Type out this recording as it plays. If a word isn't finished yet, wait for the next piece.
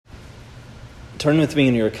Turn with me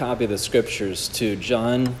in your copy of the scriptures to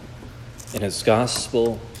John in his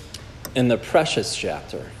gospel in the precious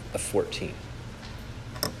chapter of 14.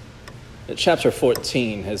 Chapter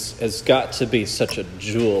 14 has got to be such a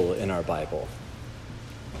jewel in our Bible.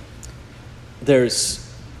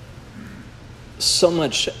 There's so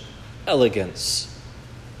much elegance.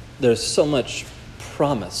 There's so much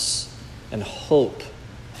promise and hope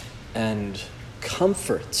and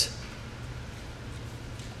comfort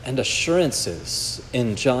and assurances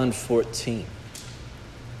in John 14.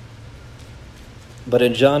 But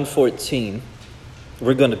in John 14,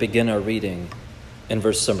 we're going to begin our reading in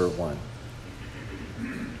verse number 1.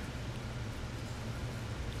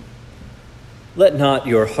 Let not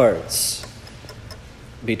your hearts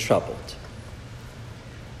be troubled.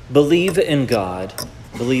 Believe in God,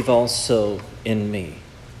 believe also in me.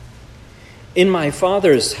 In my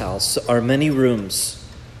Father's house are many rooms.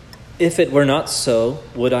 If it were not so,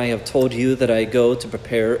 would I have told you that I go to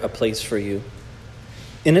prepare a place for you?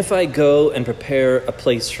 And if I go and prepare a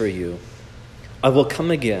place for you, I will come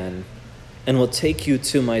again and will take you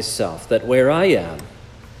to myself, that where I am,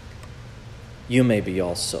 you may be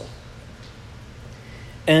also.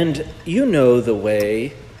 And you know the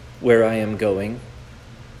way where I am going.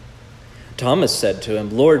 Thomas said to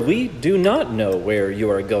him, Lord, we do not know where you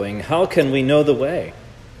are going. How can we know the way?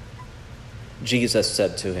 Jesus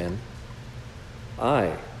said to him,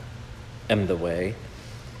 I am the way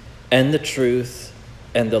and the truth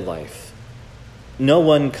and the life. No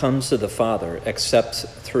one comes to the Father except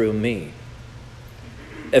through me.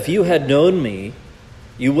 If you had known me,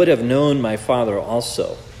 you would have known my Father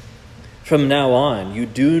also. From now on, you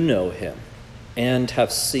do know him and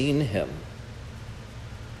have seen him.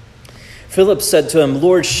 Philip said to him,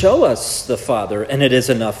 Lord, show us the Father, and it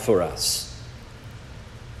is enough for us.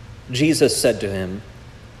 Jesus said to him,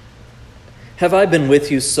 have I been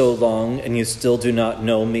with you so long, and you still do not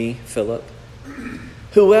know me, Philip?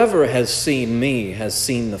 Whoever has seen me has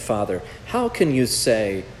seen the Father. How can you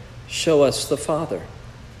say, show us the Father?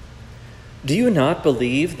 Do you not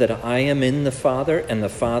believe that I am in the Father, and the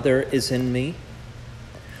Father is in me?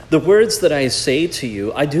 The words that I say to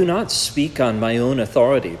you, I do not speak on my own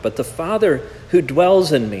authority, but the Father who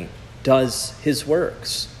dwells in me does his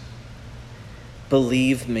works.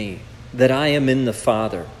 Believe me that I am in the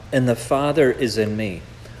Father, and the Father is in me,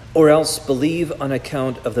 or else believe on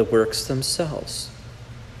account of the works themselves.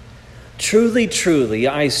 Truly, truly,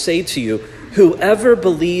 I say to you, whoever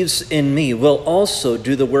believes in me will also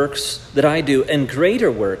do the works that I do, and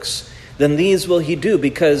greater works than these will he do,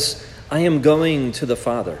 because I am going to the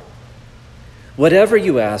Father. Whatever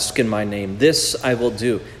you ask in my name, this I will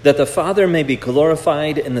do, that the Father may be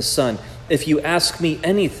glorified in the Son. If you ask me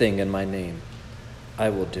anything in my name, I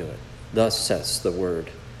will do it. Thus says the word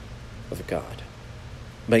of God.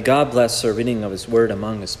 May God bless the reading of his word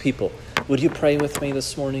among his people. Would you pray with me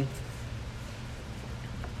this morning?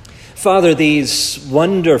 Father, these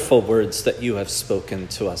wonderful words that you have spoken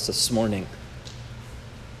to us this morning,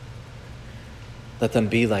 let them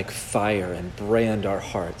be like fire and brand our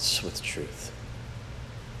hearts with truth.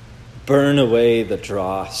 Burn away the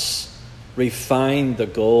dross, refine the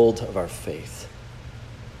gold of our faith,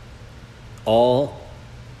 all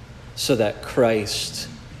so that Christ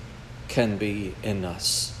can be in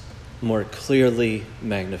us, more clearly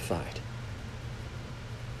magnified.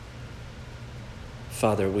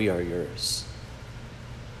 Father, we are yours,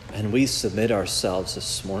 and we submit ourselves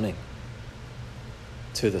this morning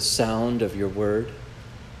to the sound of your word,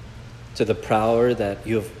 to the power that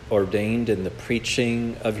you have ordained in the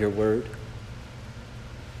preaching of your word.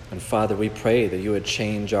 And Father, we pray that you would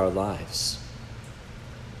change our lives.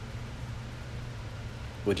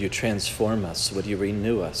 Would you transform us? Would you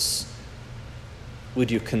renew us? Would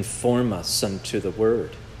you conform us unto the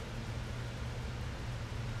word?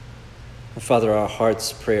 Father, our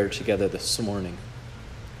heart's prayer together this morning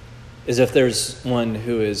is if there's one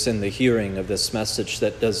who is in the hearing of this message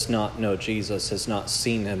that does not know Jesus, has not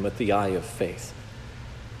seen him with the eye of faith,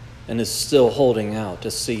 and is still holding out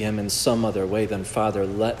to see him in some other way, then Father,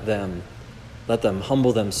 let them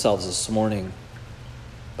humble themselves this morning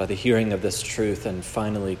by the hearing of this truth and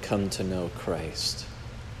finally come to know Christ.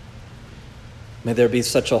 May there be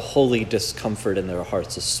such a holy discomfort in their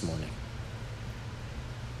hearts this morning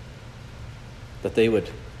that they would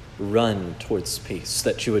run towards peace,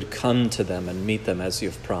 that you would come to them and meet them as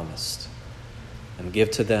you've promised, and give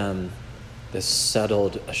to them this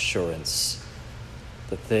settled assurance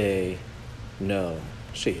that they know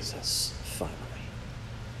Jesus finally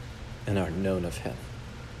and are known of him.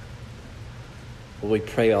 We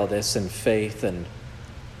pray all this in faith, and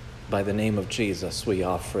by the name of Jesus we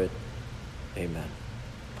offer it. Amen.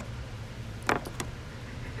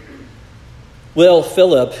 Well,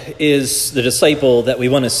 Philip is the disciple that we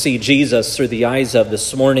want to see Jesus through the eyes of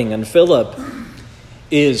this morning. And Philip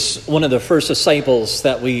is one of the first disciples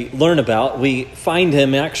that we learn about. We find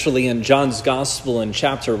him actually in John's Gospel in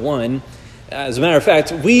chapter 1. As a matter of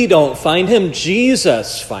fact, we don't find him.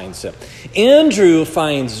 Jesus finds him. Andrew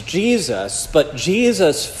finds Jesus, but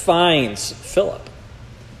Jesus finds Philip.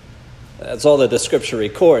 That's all that the Scripture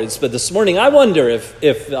records. But this morning, I wonder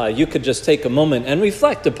if you could just take a moment and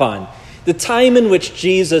reflect upon the time in which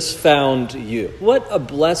Jesus found you. What a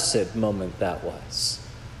blessed moment that was.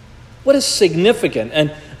 What a significant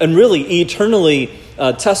and really eternally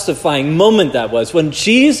testifying moment that was when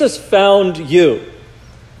Jesus found you.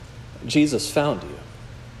 Jesus found you.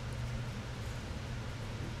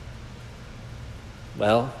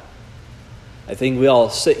 Well, I think we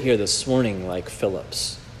all sit here this morning like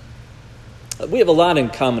Philip's. We have a lot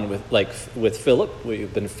in common with Philip.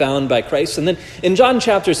 We've been found by Christ. And then in John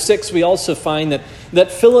chapter 6, we also find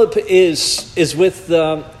that Philip is with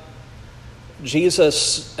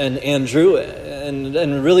Jesus and Andrew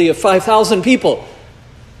and really 5,000 people.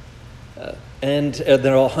 And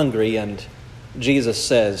they're all hungry. And Jesus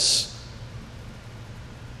says,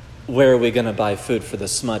 where are we going to buy food for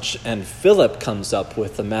this much? And Philip comes up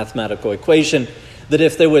with a mathematical equation that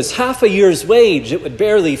if there was half a year's wage, it would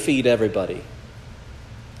barely feed everybody.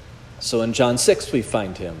 So in John 6, we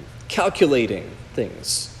find him calculating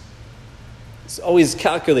things. He's always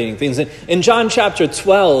calculating things. In John chapter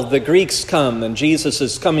 12, the Greeks come, and Jesus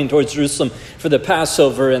is coming towards Jerusalem for the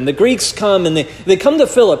Passover. And the Greeks come, and they come to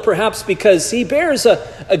Philip, perhaps because he bears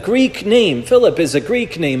a Greek name. Philip is a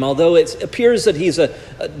Greek name, although it appears that he's a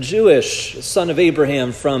Jewish son of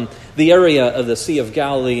Abraham from the area of the Sea of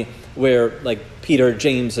Galilee, where like Peter,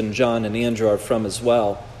 James, and John, and Andrew are from as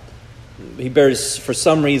well. He bears, for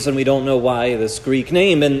some reason, we don't know why, this Greek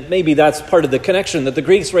name, and maybe that's part of the connection, that the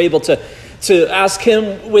Greeks were able to ask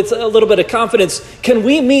him with a little bit of confidence, can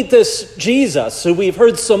we meet this Jesus who we've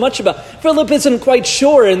heard so much about? Philip isn't quite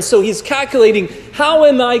sure, and so he's calculating, how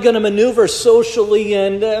am I going to maneuver socially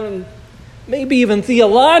and maybe even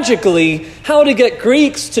theologically, how to get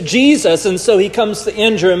Greeks to Jesus? And so he comes to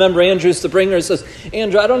Andrew. Remember, Andrew's the bringer. Says,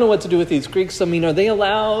 Andrew, I don't know what to do with these Greeks. I mean, are they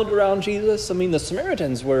allowed around Jesus? I mean, the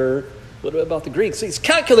Samaritans were. What about the Greeks? He's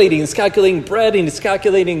calculating bread, and he's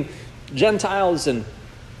calculating Gentiles. And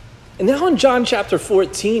now in John chapter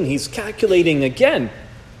 14, he's calculating again.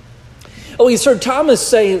 Oh, he's heard Thomas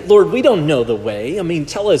say, Lord, we don't know the way. I mean,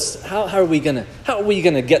 tell us, how are we going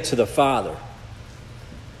to get to the Father?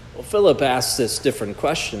 Well, Philip asks this different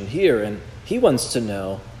question here, and he wants to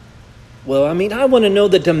know, well, I mean, I want to know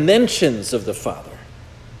the dimensions of the Father.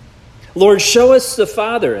 Lord, show us the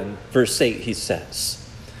Father, in verse 8 he says.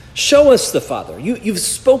 Show us the Father. You've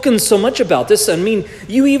spoken so much about this. I mean,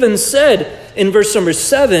 you even said in verse number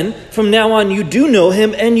 7, from now on you do know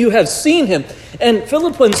him and you have seen him. And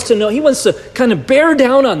Philip wants to know, he wants to kind of bear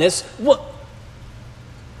down on this. What?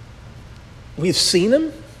 We've seen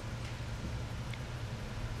him?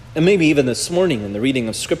 And maybe even this morning in the reading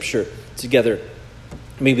of Scripture together,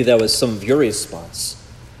 maybe that was some of your response.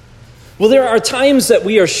 Well, there are times that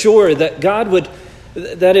we are sure that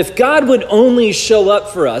that if God would only show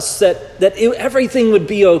up for us, everything would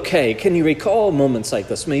be okay. Can you recall moments like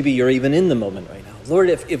this? Maybe you're even in the moment right now. Lord,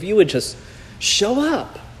 if you would just show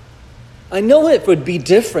up. I know it would be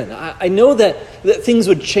different. I know that things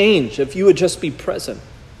would change if you would just be present.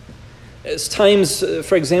 It's times,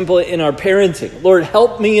 for example, in our parenting. Lord,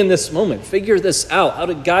 help me in this moment. Figure this out, how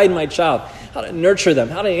to guide my child, how to nurture them,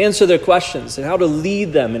 how to answer their questions, and how to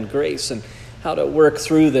lead them in grace, and how to work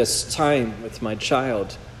through this time with my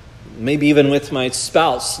child, maybe even with my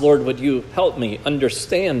spouse. Lord, would you help me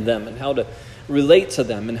understand them and how to relate to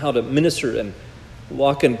them and how to minister and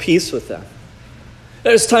walk in peace with them.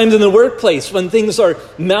 There's times in the workplace when things are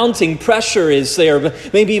mounting, pressure is there,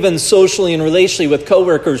 maybe even socially and relationally with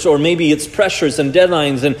coworkers, or maybe it's pressures and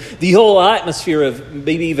deadlines and the whole atmosphere of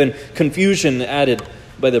maybe even confusion added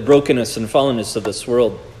by the brokenness and fallenness of this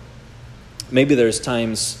world. Maybe there's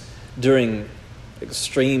times during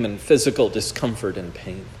extreme and physical discomfort and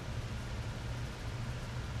pain.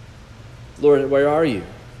 Lord, where are you?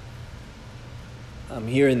 I'm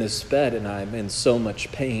here in this bed and I'm in so much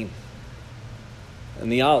pain. And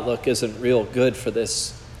the outlook isn't real good for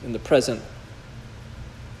this in the present.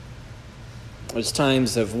 There's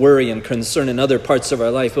times of worry and concern in other parts of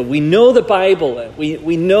our life, but we know the Bible,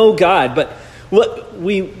 we know God, but what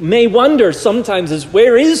we may wonder sometimes is,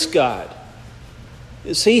 where is God?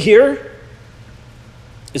 Is he here?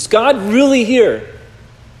 Is God really here?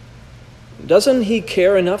 Doesn't he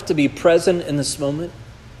care enough to be present in this moment?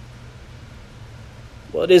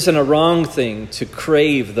 Well, it isn't a wrong thing to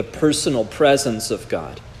crave the personal presence of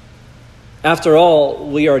God. After all,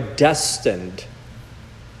 we are destined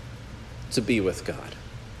to be with God.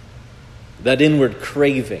 That inward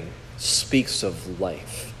craving speaks of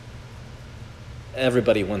life.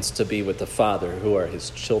 Everybody wants to be with the Father who are his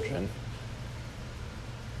children.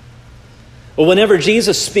 Well, whenever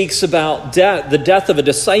Jesus speaks about the death of a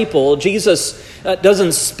disciple, Jesus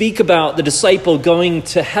doesn't speak about the disciple going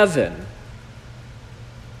to heaven.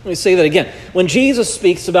 Let me say that again. When Jesus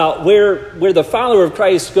speaks about where the follower of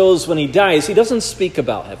Christ goes when he dies, he doesn't speak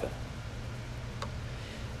about heaven.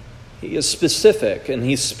 He is specific, and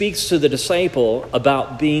he speaks to the disciple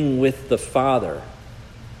about being with the Father,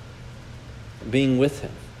 being with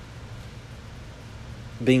him,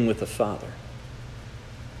 being with the Father.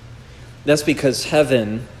 That's because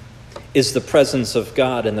heaven is the presence of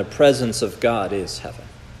God, and the presence of God is heaven.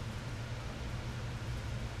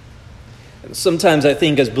 And sometimes I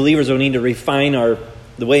think as believers we need to refine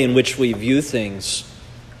the way in which we view things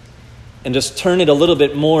and just turn it a little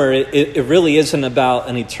bit more. It really isn't about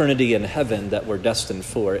an eternity in heaven that we're destined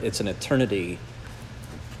for. It's an eternity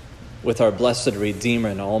with our blessed Redeemer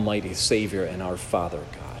and Almighty Savior and our Father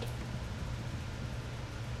God.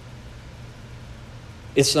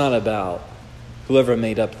 It's not about whoever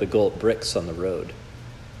made up the gold bricks on the road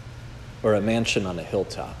or a mansion on a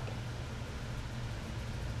hilltop.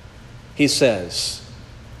 He says,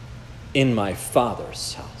 in my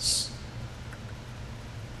Father's house.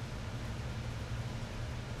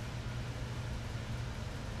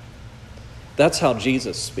 That's how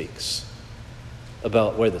Jesus speaks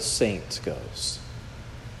about where the saint goes,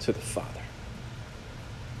 to the Father.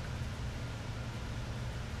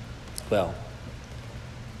 Well,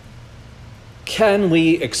 can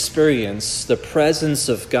we experience the presence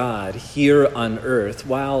of God here on earth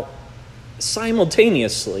while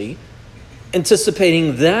simultaneously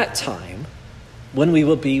anticipating that time when we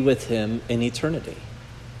will be with him in eternity?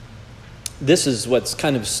 This is what's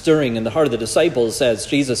kind of stirring in the heart of the disciples as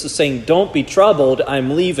Jesus is saying, don't be troubled,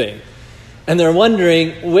 I'm leaving. And they're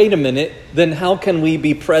wondering, wait a minute, then how can we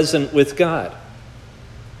be present with God?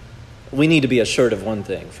 We need to be assured of one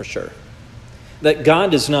thing for sure, that God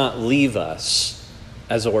does not leave us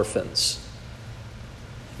as orphans.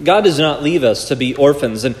 God does not leave us to be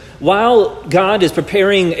orphans. And while God is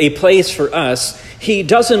preparing a place for us, he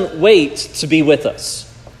doesn't wait to be with us.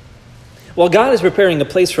 While God is preparing a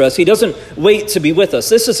place for us, he doesn't wait to be with us.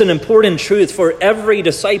 This is an important truth for every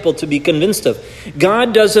disciple to be convinced of.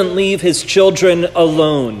 God doesn't leave his children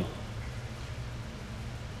alone.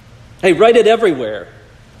 Hey, write it everywhere.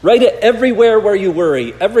 Write it everywhere where you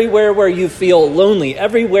worry, everywhere where you feel lonely,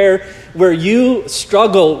 everywhere where you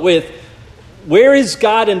struggle with where is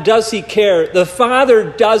God and does he care? The Father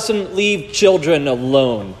doesn't leave children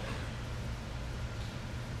alone.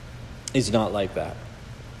 He's not like that.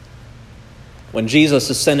 When Jesus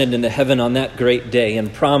ascended into heaven on that great day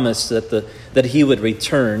and promised that he would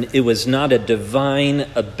return, it was not a divine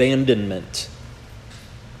abandonment.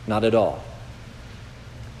 Not at all.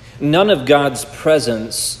 None of God's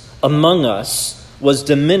presence among us was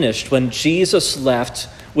diminished when Jesus left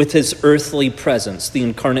with his earthly presence, the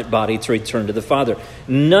incarnate body, to return to the Father.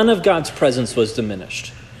 None of God's presence was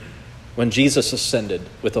diminished when Jesus ascended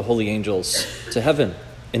with the holy angels to heaven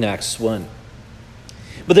in Acts 1.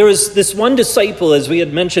 But there was this one disciple, as we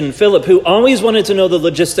had mentioned, Philip, who always wanted to know the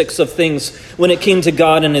logistics of things when it came to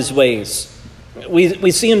God and his ways.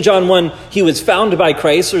 We see in John 1, he was found by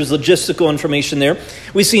Christ. There's logistical information there.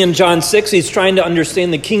 We see in John 6, he's trying to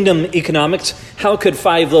understand the kingdom economics. How could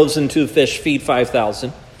 5 loaves and 2 fish feed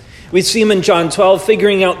 5,000? We see him in John 12,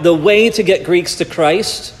 figuring out the way to get Greeks to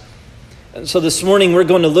Christ. And so this morning, we're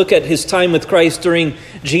going to look at his time with Christ during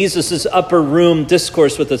Jesus' upper room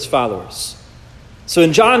discourse with his followers. So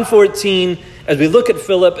in John 14, as we look at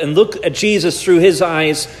Philip and look at Jesus through his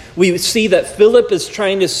eyes, we see that Philip is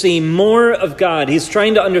trying to see more of God. He's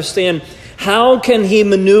trying to understand how can he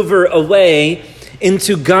maneuver a way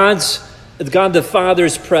into God the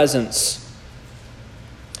Father's presence.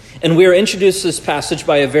 And we are introduced to this passage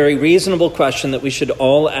by a very reasonable question that we should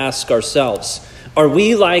all ask ourselves. Are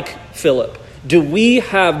we like Philip? Do we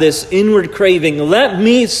have this inward craving? Let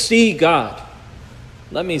me see God.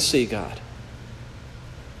 Let me see God.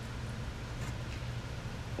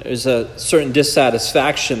 There's a certain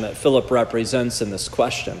dissatisfaction that Philip represents in this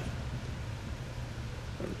question.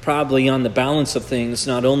 Probably on the balance of things,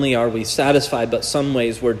 not only are we satisfied, but some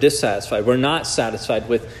ways we're dissatisfied. We're not satisfied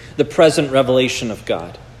with the present revelation of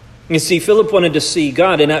God. You see, Philip wanted to see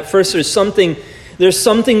God, and at first there's something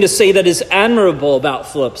to say that is admirable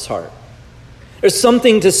about Philip's heart. There's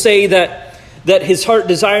something to say that that his heart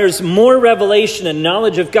desires more revelation and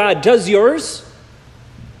knowledge of God. Does yours?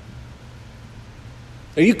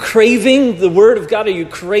 Are you craving the Word of God? Are you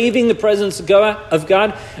craving the presence of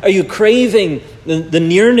God? Are you craving the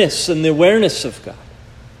nearness and the awareness of God?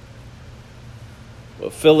 Well,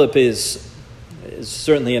 Philip is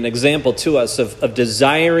certainly an example to us of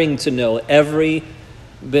desiring to know every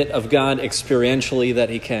bit of God experientially that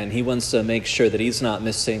he can. He wants to make sure that he's not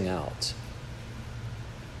missing out.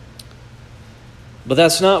 But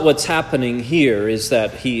that's not what's happening here, is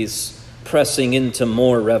that he's pressing into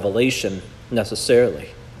more revelation necessarily.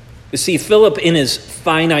 You see, Philip, in his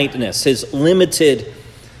finiteness, his limited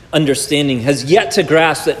understanding, has yet to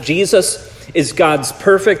grasp that Jesus is God's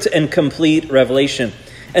perfect and complete revelation.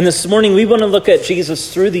 And this morning we want to look at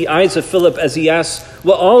Jesus through the eyes of Philip as he asks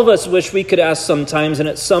what all of us wish we could ask sometimes and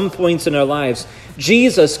at some points in our lives.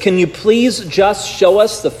 Jesus, can you please just show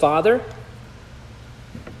us the Father?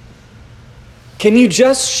 Can you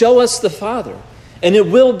just show us the Father? And it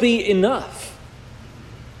will be enough.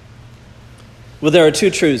 Well, there are two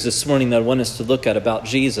truths this morning that I want us to look at about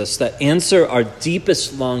Jesus that answer our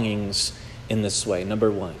deepest longings in this way. Number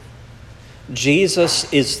one,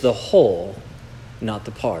 Jesus is the whole, not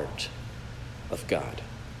the part of God.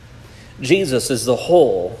 Jesus is the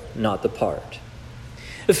whole, not the part.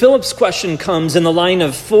 Philip's question comes in the line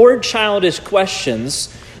of four childish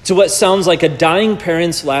questions to what sounds like a dying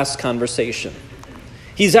parent's last conversation.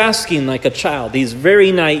 He's asking like a child these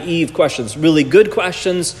very naive questions, really good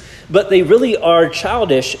questions, but they really are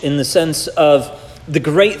childish in the sense of the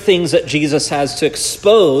great things that Jesus has to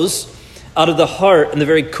expose out of the heart and the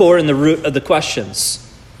very core and the root of the questions.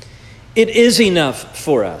 It is enough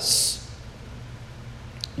for us,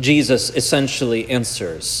 Jesus essentially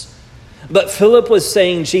answers. But Philip was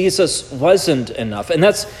saying Jesus wasn't enough. And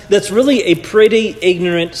that's really a pretty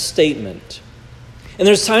ignorant statement. And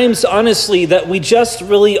there's times, honestly, that we just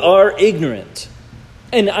really are ignorant.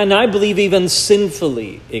 And I believe even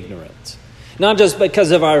sinfully ignorant. Not just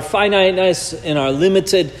because of our finiteness and our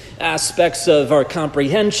limited aspects of our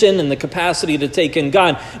comprehension and the capacity to take in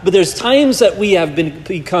God, but there's times that we have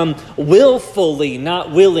become willfully,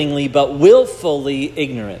 not willingly, but willfully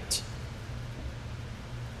ignorant.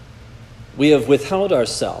 We have withheld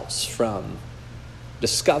ourselves from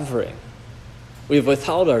discovering. We have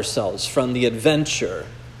withheld ourselves from the adventure,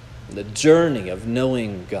 the journey of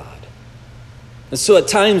knowing God. And so at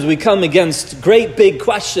times we come against great big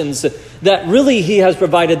questions that really he has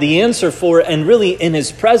provided the answer for, and really in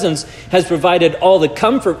his presence has provided all the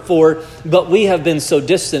comfort for, but we have been so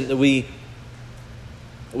distant that we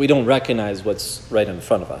don't recognize what's right in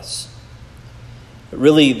front of us.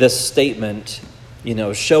 Really, this statement,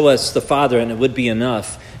 show us the Father and it would be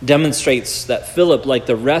enough, demonstrates that Philip, like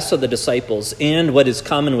the rest of the disciples and what is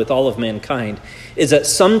common with all of mankind, is that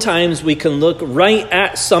sometimes we can look right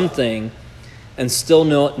at something and still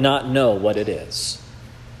not know what it is.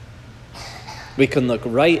 We can look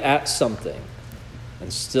right at something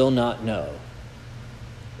and still not know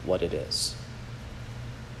what it is.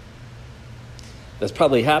 That's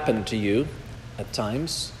probably happened to you at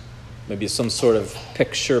times. Maybe some sort of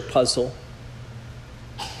picture puzzle.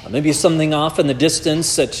 Or maybe something off in the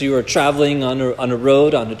distance that you were traveling on a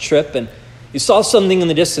road, on a trip, and you saw something in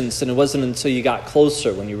the distance, and it wasn't until you got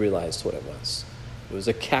closer when you realized what it was. It was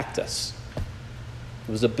a cactus.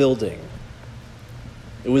 It was a building.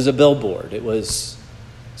 It was a billboard. It was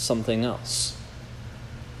something else.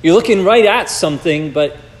 You're looking right at something,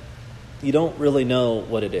 but you don't really know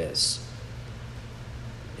what it is.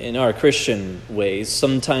 In our Christian ways,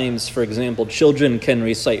 sometimes, for example, children can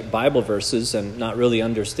recite Bible verses and not really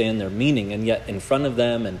understand their meaning, and yet in front of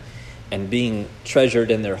them and being treasured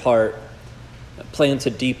in their heart,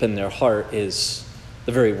 planted deep in their heart, is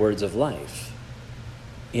the very words of life.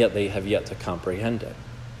 Yet they have yet to comprehend it.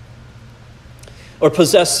 Or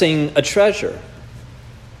possessing a treasure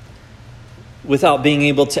without being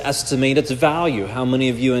able to estimate its value. How many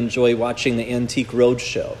of you enjoy watching the Antique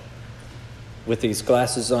Roadshow? With these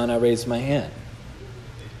glasses on, I raise my hand.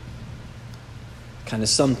 Kind of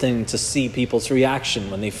something to see people's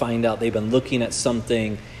reaction when they find out they've been looking at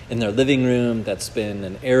something in their living room that's been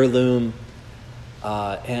an heirloom,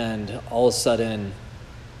 and all of a sudden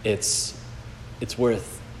it's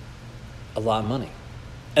worth a lot of money.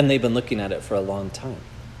 And they've been looking at it for a long time.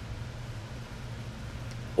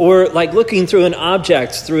 Or like looking through an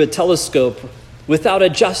object through a telescope without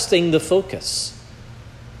adjusting the focus.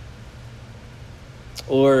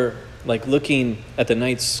 Or like looking at the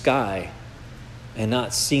night sky and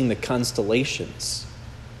not seeing the constellations.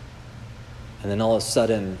 And then all of a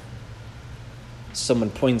sudden, someone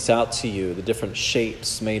points out to you the different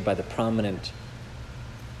shapes made by the prominent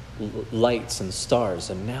lights and stars,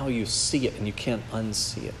 and now you see it and you can't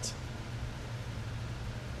unsee it.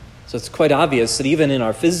 So it's quite obvious that even in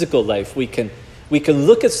our physical life, we can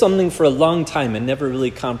look at something for a long time and never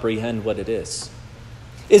really comprehend what it is.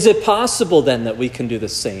 Is it possible then that we can do the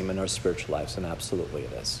same in our spiritual lives? And absolutely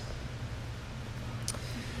it is.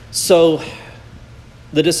 So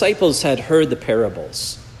the disciples had heard the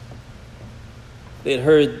parables.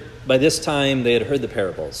 By this time, they had heard the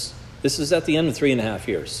parables. This is at the end of 3.5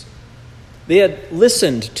 years. They had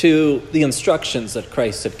listened to the instructions that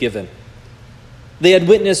Christ had given. They had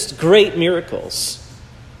witnessed great miracles.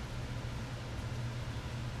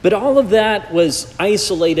 But all of that was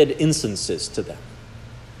isolated instances to them.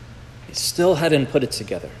 They still hadn't put it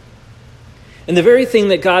together. And the very thing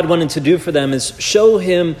that God wanted to do for them is show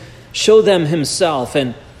them himself.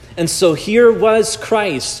 And so here was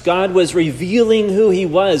Christ. God was revealing who he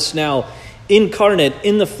was now, incarnate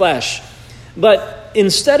in the flesh. But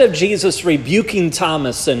instead of Jesus rebuking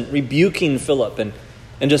Thomas and rebuking Philip and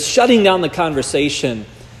just shutting down the conversation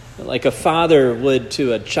like a father would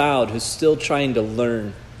to a child who's still trying to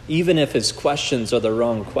learn, even if his questions are the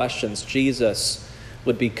wrong questions, Jesus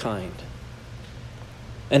would be kind.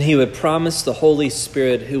 And he would promise the Holy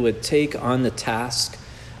Spirit who would take on the task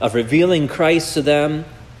of revealing Christ to them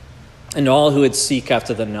and all who would seek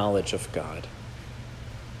after the knowledge of God.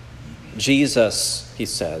 Jesus, he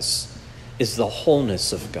says, is the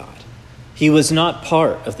wholeness of God. He was not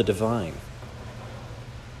part of the divine.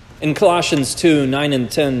 In Colossians 2:9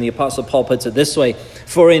 and 10, the Apostle Paul puts it this way: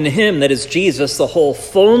 "For in him," that is Jesus, "the whole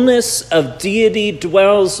fullness of deity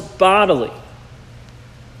dwells bodily."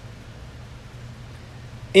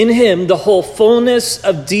 In him, the whole fullness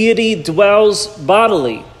of deity dwells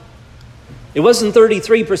bodily. It wasn't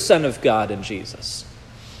 33% of God in Jesus.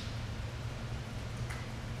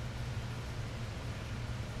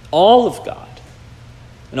 All of God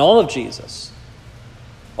and all of Jesus,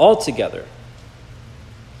 all together.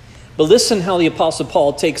 But listen how the Apostle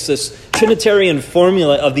Paul takes this Trinitarian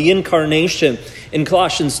formula of the incarnation in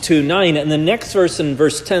Colossians 2:9. And the next verse in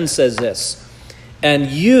verse 10 says this: "And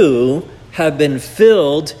you have been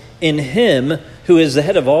filled in him who is the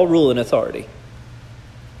head of all rule and authority."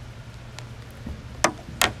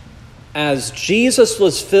 As Jesus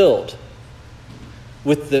was filled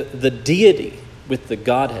with the deity, with the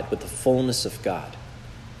Godhead, with the fullness of God,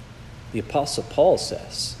 the Apostle Paul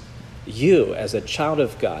says, you, as a child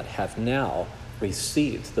of God, have now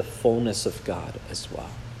received the fullness of God as well.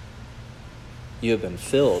 You have been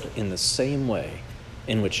filled in the same way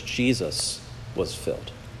in which Jesus was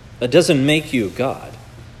filled. That doesn't make you God,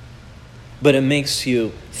 but it makes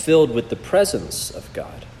you filled with the presence of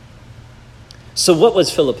God. So what was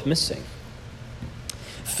Philip missing?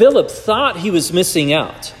 Philip thought he was missing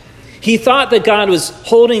out. He thought that God was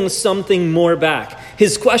holding something more back.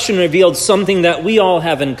 His question revealed something that we all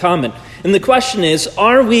have in common. And the question is,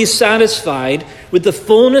 are we satisfied with the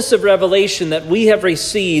fullness of revelation that we have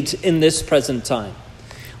received in this present time?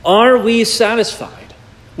 Are we satisfied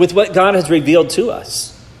with what God has revealed to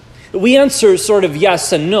us? We answer sort of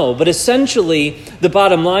yes and no, but essentially the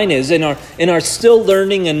bottom line is in our still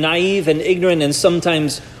learning and naive and ignorant and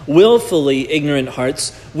sometimes willfully ignorant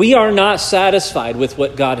hearts, we are not satisfied with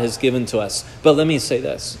what God has given to us. But let me say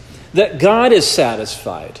this, that God is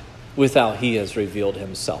satisfied with how he has revealed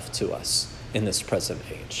himself to us in this present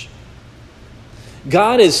age.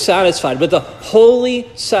 God is satisfied with a holy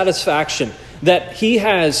satisfaction that he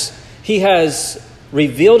has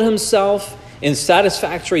revealed himself in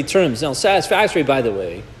satisfactory terms. Now, satisfactory, by the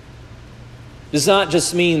way, does not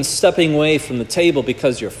just mean stepping away from the table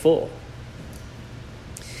because you're full.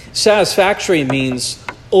 Satisfactory means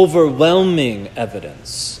overwhelming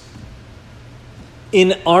evidence,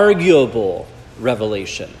 inarguable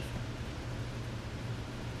revelation.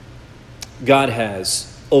 God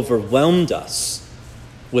has overwhelmed us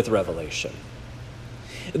with revelation.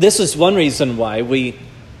 This is one reason why we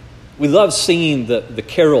love singing the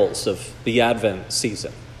carols of the Advent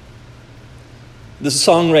season. The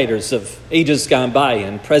songwriters of ages gone by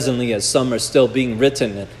and presently as some are still being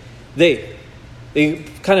written, and they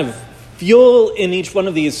kind of fuel in each one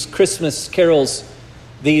of these Christmas carols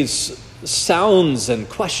these sounds and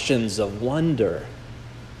questions of wonder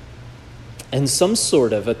and some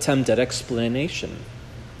sort of attempt at explanation.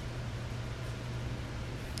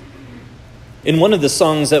 In one of the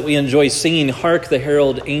songs that we enjoy singing, "Hark the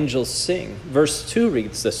Herald Angels Sing," verse 2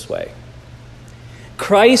 reads this way: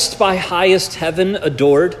 "Christ by highest heaven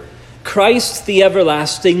adored, Christ the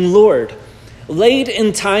everlasting Lord. Late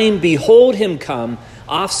in time, behold him come,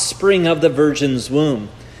 offspring of the Virgin's womb.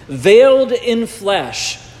 Veiled in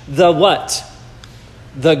flesh, the what?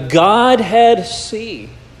 The Godhead see.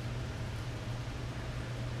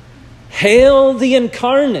 Hail the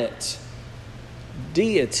incarnate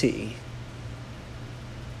deity.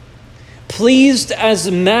 Pleased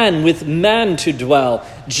as man with man to dwell,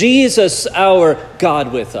 Jesus our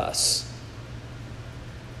God with us.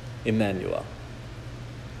 Emmanuel.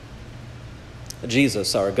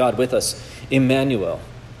 Jesus our God with us. Emmanuel.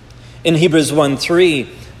 In Hebrews 1:3,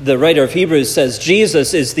 the writer of Hebrews says,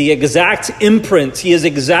 Jesus is the exact imprint. He is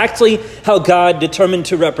exactly how God determined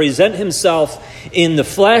to represent himself in the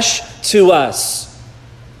flesh to us.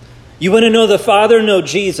 You want to know the Father? Know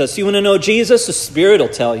Jesus. You want to know Jesus? The Spirit will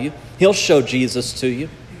tell you. He'll show Jesus to you.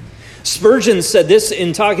 Spurgeon said this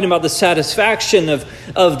in talking about the satisfaction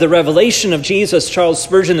of the revelation of Jesus. Charles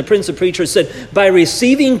Spurgeon, the Prince of Preachers, said, by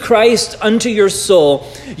receiving Christ unto your soul,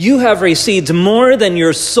 you have received more than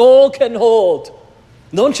your soul can hold.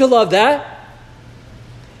 Don't you love that?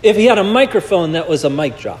 If he had a microphone, that was a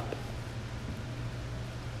mic drop.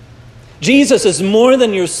 Jesus is more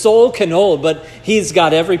than your soul can hold, but he's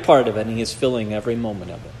got every part of it, and he's filling every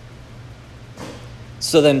moment of it.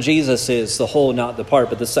 So then Jesus is the whole, not the part.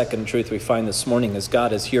 But the second truth we find this morning is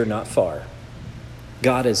God is here, not far.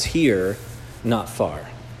 God is here, not far.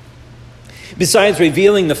 Besides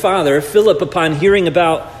revealing the Father, Philip, upon hearing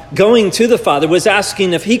about going to the Father, was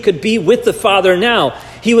asking if he could be with the Father now.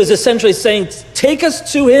 He was essentially saying, take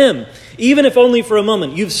us to him, even if only for a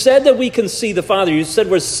moment. You've said that we can see the Father. You said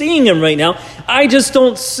we're seeing him right now. I just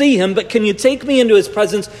don't see him, but can you take me into his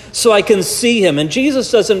presence so I can see him? And Jesus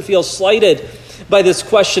doesn't feel slighted by this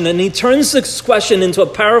question, and he turns this question into a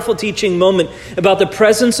powerful teaching moment about the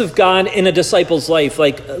presence of God in a disciple's life,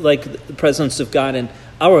 like the presence of God in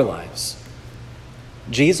our lives.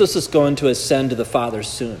 Jesus is going to ascend to the Father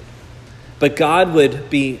soon, but God would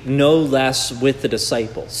be no less with the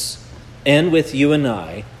disciples and with you and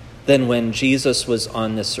I than when Jesus was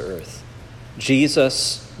on this earth.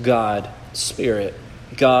 Jesus, God, Spirit,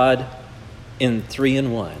 God in 3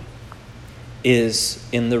 in 1 is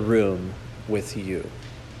in the room with you.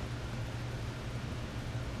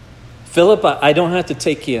 Philip, I don't have to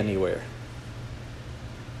take you anywhere.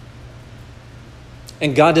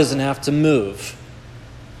 And God doesn't have to move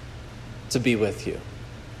to be with you.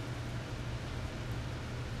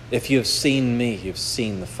 If you have seen me, you've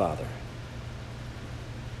seen the Father.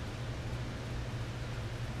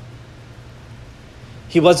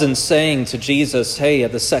 He wasn't saying to Jesus, hey,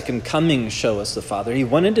 at the second coming, show us the Father. He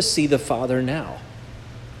wanted to see the Father now.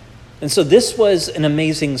 And so this was an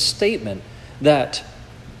amazing statement that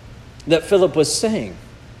Philip was saying.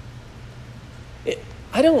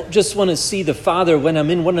 I don't just want to see the Father when I'm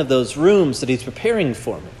in one of those rooms that he's preparing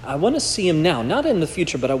for me. I want to see him now, not in the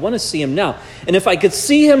future, but I want to see him now. And if I could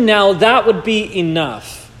see him now, that would be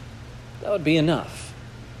enough. That would be enough.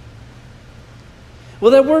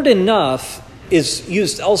 Well, that word enough is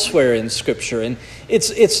used elsewhere in Scripture, and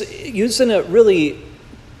it's used in a really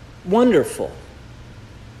wonderful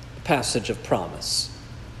passage of promise.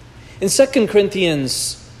 In 2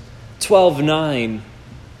 Corinthians 12:9,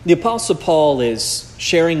 the Apostle Paul is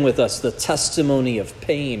sharing with us the testimony of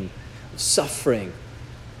pain, of suffering,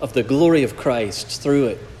 of the glory of Christ through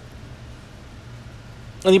it.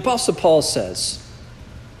 And the Apostle Paul says,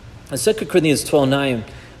 in 2 Corinthians 12:9,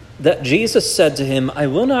 that Jesus said to him, I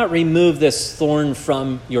will not remove this thorn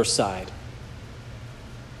from your side,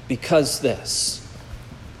 because this,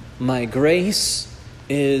 my grace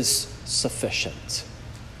is sufficient.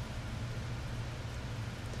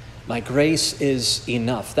 My grace is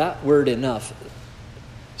enough. That word enough,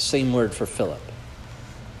 same word for Philip.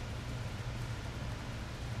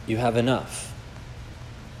 You have enough.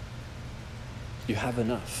 You have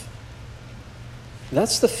enough.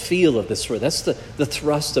 That's the feel of this word. That's the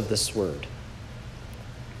thrust of this word.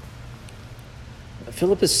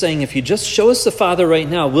 Philip is saying, if you just show us the Father right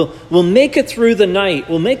now, we'll make it through the night.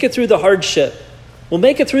 We'll make it through the hardship. We'll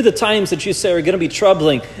make it through the times that you say are going to be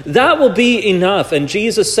troubling. That will be enough. And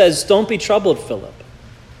Jesus says, don't be troubled, Philip.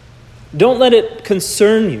 Don't let it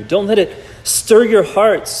concern you. Don't let it stir your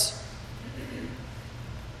hearts.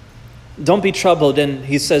 Don't be troubled. And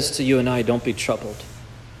he says to you and I, don't be troubled.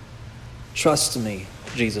 Trust me,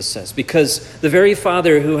 Jesus says, because the very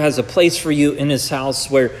Father who has a place for you in his house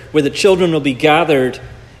where the children will be gathered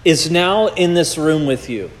is now in this room with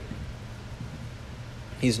you.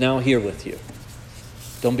 He's now here with you.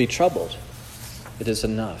 Don't be troubled. It is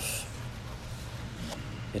enough.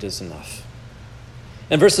 It is enough.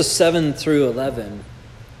 In verses 7 through 11,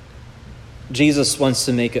 Jesus wants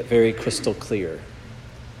to make it very crystal clear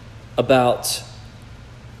about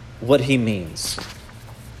what he means.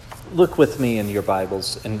 Look with me in your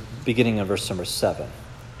Bibles and beginning in verse number 7.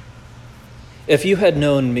 If you had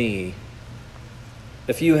known me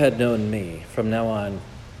from now on,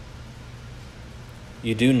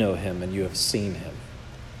 you do know him and you have seen him.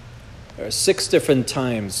 There are 6 different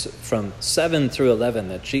times from 7 through 11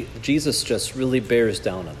 that Jesus just really bears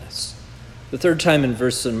down on this. The 3rd time in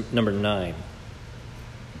verse number 9.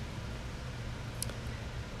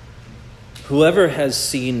 Whoever has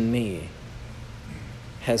seen me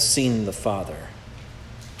has seen the Father.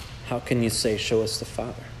 How can you say, show us the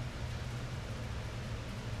Father?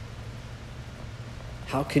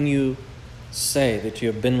 How can you say that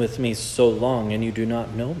you have been with me so long and you do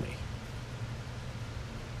not know me?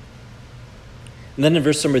 And then in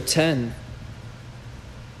verse number 10,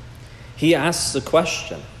 he asks the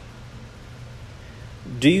question,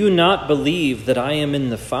 do you not believe that I am in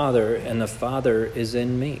the Father and the Father is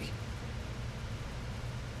in me?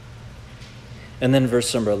 And then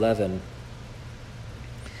verse number 11,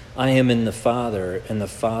 I am in the Father and the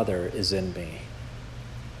Father is in me.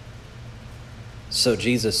 So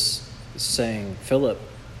Jesus is saying, Philip,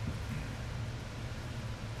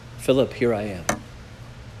 here I am.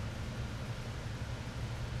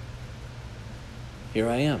 Here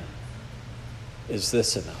I am. Is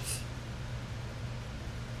this enough?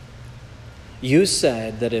 You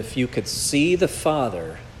said that if you could see the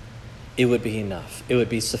Father, it would be enough. It would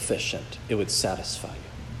be sufficient. It would satisfy you.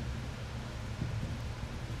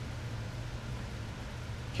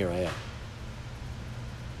 Here I am.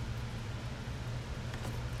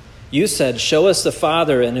 You said, show us the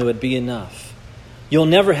Father and it would be enough. You'll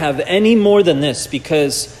never have any more than this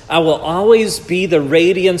because I will always be the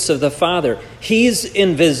radiance of the Father. He's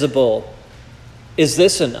invisible. Is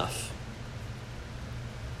this enough?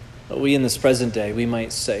 But we in this present day, we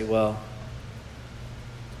might say, well,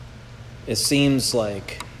 it seems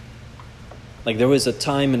like there was a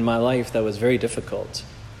time in my life that was very difficult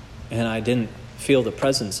and I didn't feel the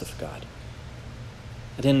presence of God.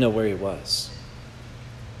 I didn't know where he was.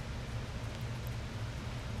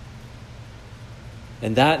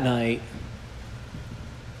 And that night,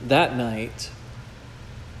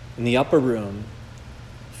 in the upper room,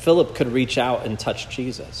 Philip could reach out and touch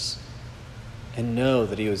Jesus and know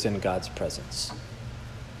that he was in God's presence.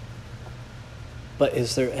 But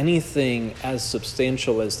is there anything as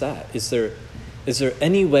substantial as that? Is there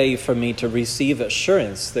any way for me to receive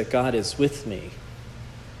assurance that God is with me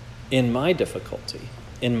in my difficulty,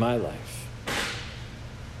 in my life?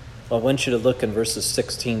 Well, I want you to look in verses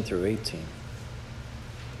 16 through 18.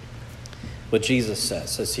 What Jesus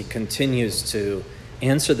says as he continues to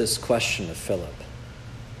answer this question of Philip.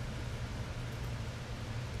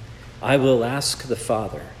 I will ask the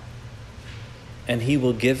Father, and he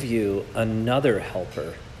will give you another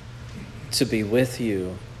helper to be with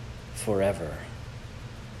you forever.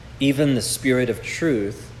 Even the Spirit of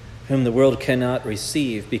truth, whom the world cannot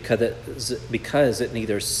receive because it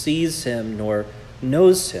neither sees him nor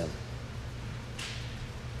knows him.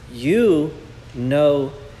 You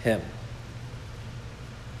know him,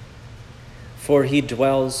 for he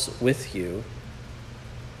dwells with you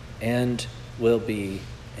and will be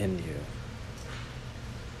in you.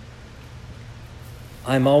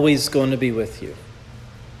 I'm always going to be with you.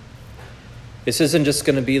 This isn't just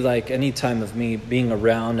going to be like any time of me being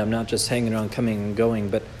around. I'm not just hanging around, coming and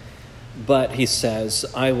going, but he says,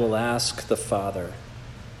 I will ask the Father.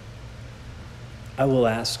 I will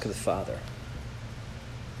ask the Father.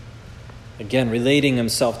 Again, relating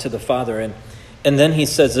himself to the Father. And then he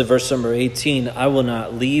says in verse number 18, I will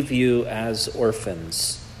not leave you as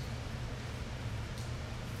orphans.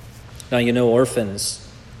 Now, you know, orphans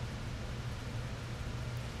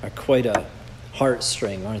are quite a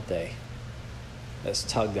heartstring, aren't they? Let's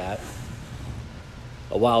tug that.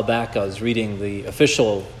 A while back, I was reading the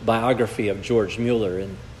official biography of George Mueller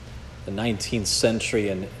in the 19th century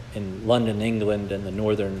in London, England, and the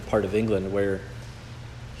northern part of England, where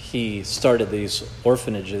he started these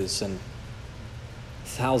orphanages, and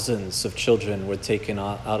thousands of children were taken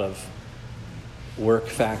out of work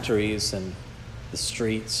factories and the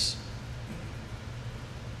streets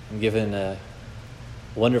and given a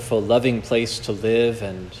wonderful, loving place to live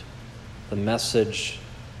and the message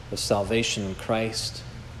of salvation in Christ.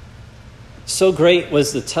 So great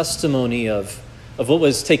was the testimony of what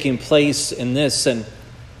was taking place in this, and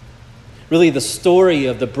really the story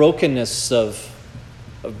of the brokenness of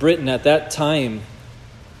Britain at that time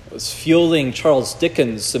was fueling Charles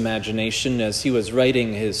Dickens' imagination as he was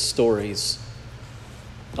writing his stories.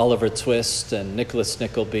 Oliver Twist and Nicholas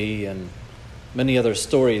Nickleby and many other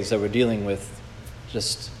stories that were dealing with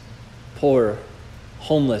just poor,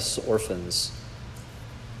 homeless orphans.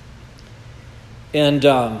 And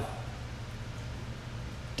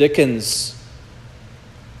Dickens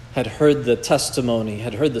had heard the testimony,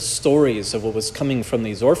 had heard the stories of what was coming from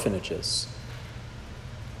these orphanages.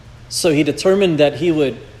 So he determined that he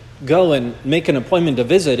would go and make an appointment to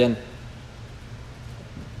visit. And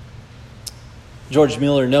George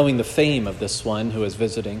Mueller, knowing the fame of this one who was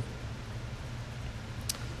visiting,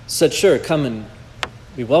 said, "Sure, come and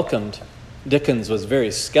be welcomed." Dickens was very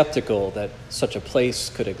skeptical that such a place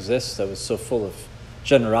could exist that was so full of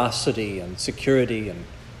generosity and security and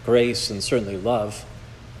grace and certainly love.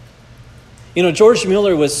 You know, George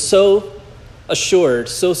Mueller was so assured,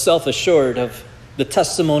 so self-assured of the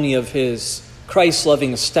testimony of his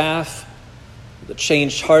Christ-loving staff, the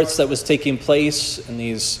changed hearts that was taking place in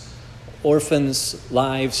these orphans'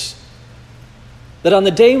 lives, that on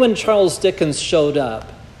the day when Charles Dickens showed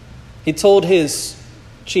up, he told his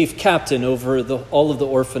chief captain over all of the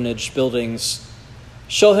orphanage buildings,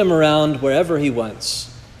 "Show him around wherever he wants,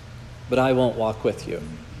 but I won't walk with you."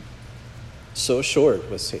 So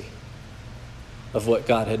assured was he of what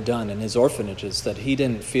God had done in his orphanages that he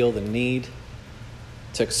didn't feel the need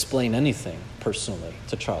to explain anything personally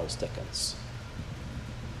to Charles Dickens.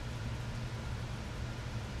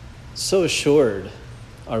 So assured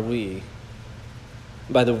are we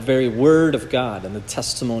by the very word of God and the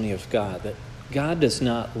testimony of God that God does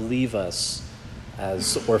not leave us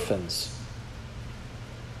as orphans.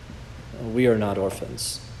 We are not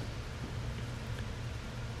orphans.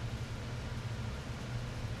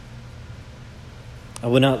 I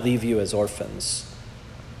will not leave you as orphans.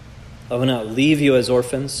 I will not leave you as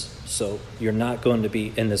orphans, so you're not going to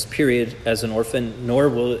be in this period as an orphan, nor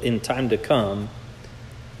will in time to come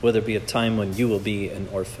will there be a time when you will be an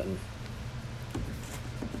orphan.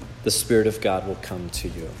 The Spirit of God will come to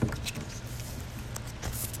you.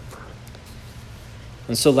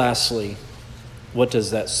 And so lastly, what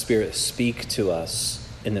does that Spirit speak to us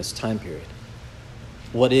in this time period?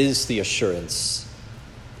 What is the assurance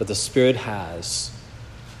that the Spirit has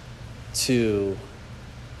to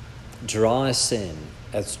draw us in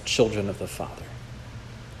as children of the Father?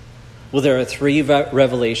 Well, there are three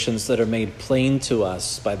revelations that are made plain to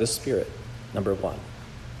us by the Spirit. Number one,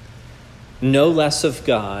 no less of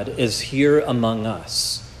God is here among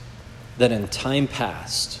us than in time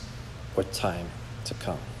past or time to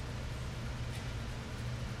come.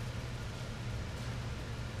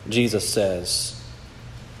 Jesus says,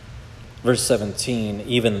 verse 17,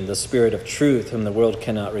 even the Spirit of truth, whom the world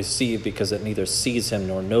cannot receive because it neither sees him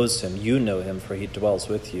nor knows him, you know him, for he dwells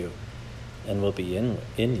with you and will be in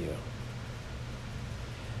you.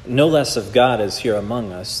 No less of God is here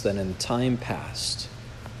among us than in time past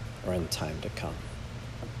or in time to come.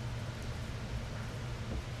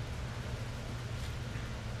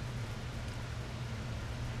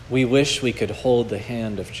 We wish we could hold the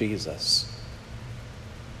hand of Jesus.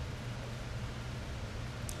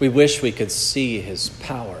 We wish we could see his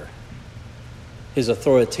power, his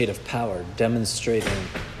authoritative power, demonstrating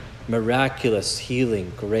miraculous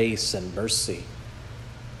healing, grace, and mercy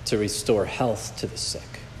to restore health to the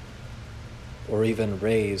sick, or even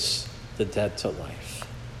raise the dead to life.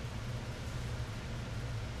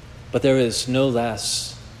 But there is no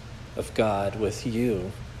less of God with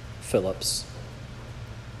you, Phillips,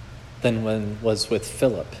 than when was with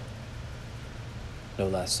Philip. No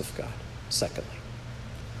less of God. Secondly,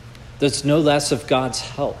 there's no less of God's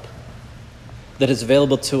help that is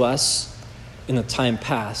available to us in the time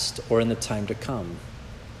past or in the time to come.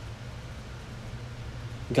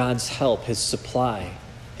 God's help, his supply,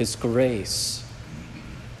 his grace,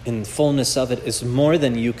 in fullness of it, is more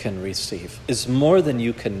than you can receive, is more than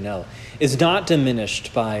you can know, is not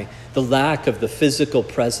diminished by the lack of the physical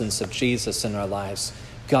presence of Jesus in our lives.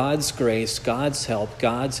 God's grace, God's help,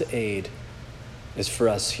 God's aid is for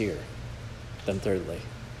us here. Then thirdly,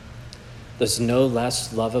 there's no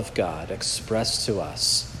less love of God expressed to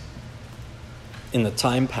us in the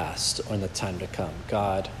time past or in the time to come.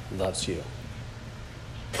 God loves you.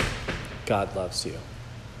 God loves you.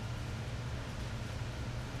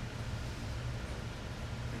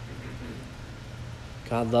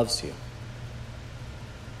 God loves you.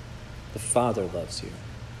 The Father loves you.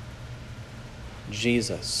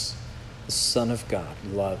 Jesus, the Son of God,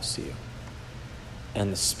 loves you.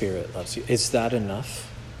 And the Spirit loves you. Is that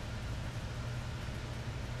enough?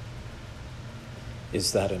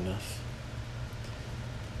 Is that enough?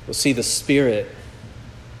 Well, see, the Spirit,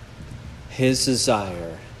 his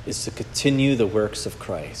desire is to continue the works of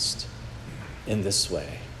Christ in this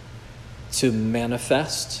way, to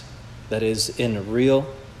manifest, that is, in a real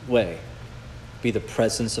way, be the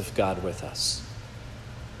presence of God with us.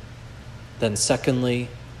 Then secondly,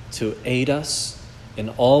 to aid us in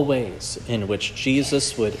all ways in which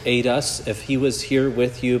Jesus would aid us if he was here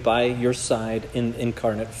with you by your side in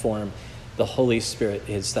incarnate form. The Holy Spirit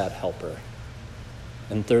is that helper.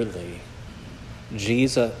 And thirdly,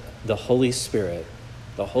 Jesus, the Holy Spirit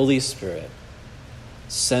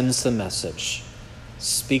sends the message,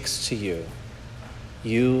 speaks to you.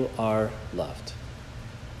 You are loved.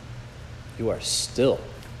 You are still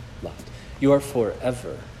loved. You are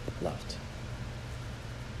forever loved.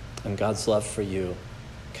 And God's love for you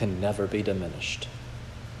can never be diminished.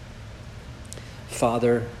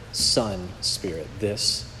 Father, Son, Spirit,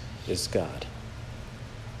 this is God.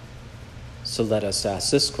 So let us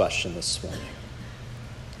ask this question this morning.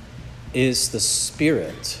 Is the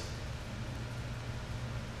Spirit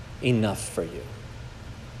enough for you?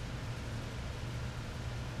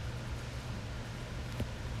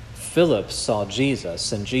 Philip saw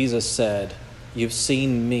Jesus, and Jesus said, "You've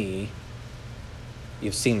seen me,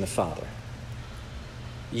 you've seen the Father."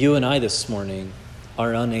 You and I this morning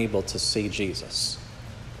are unable to see Jesus.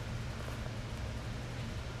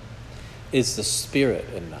 Is the Spirit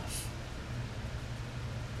enough?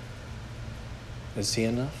 Is he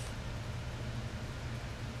enough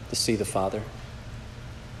to see the Father?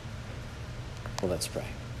 Well, let's pray.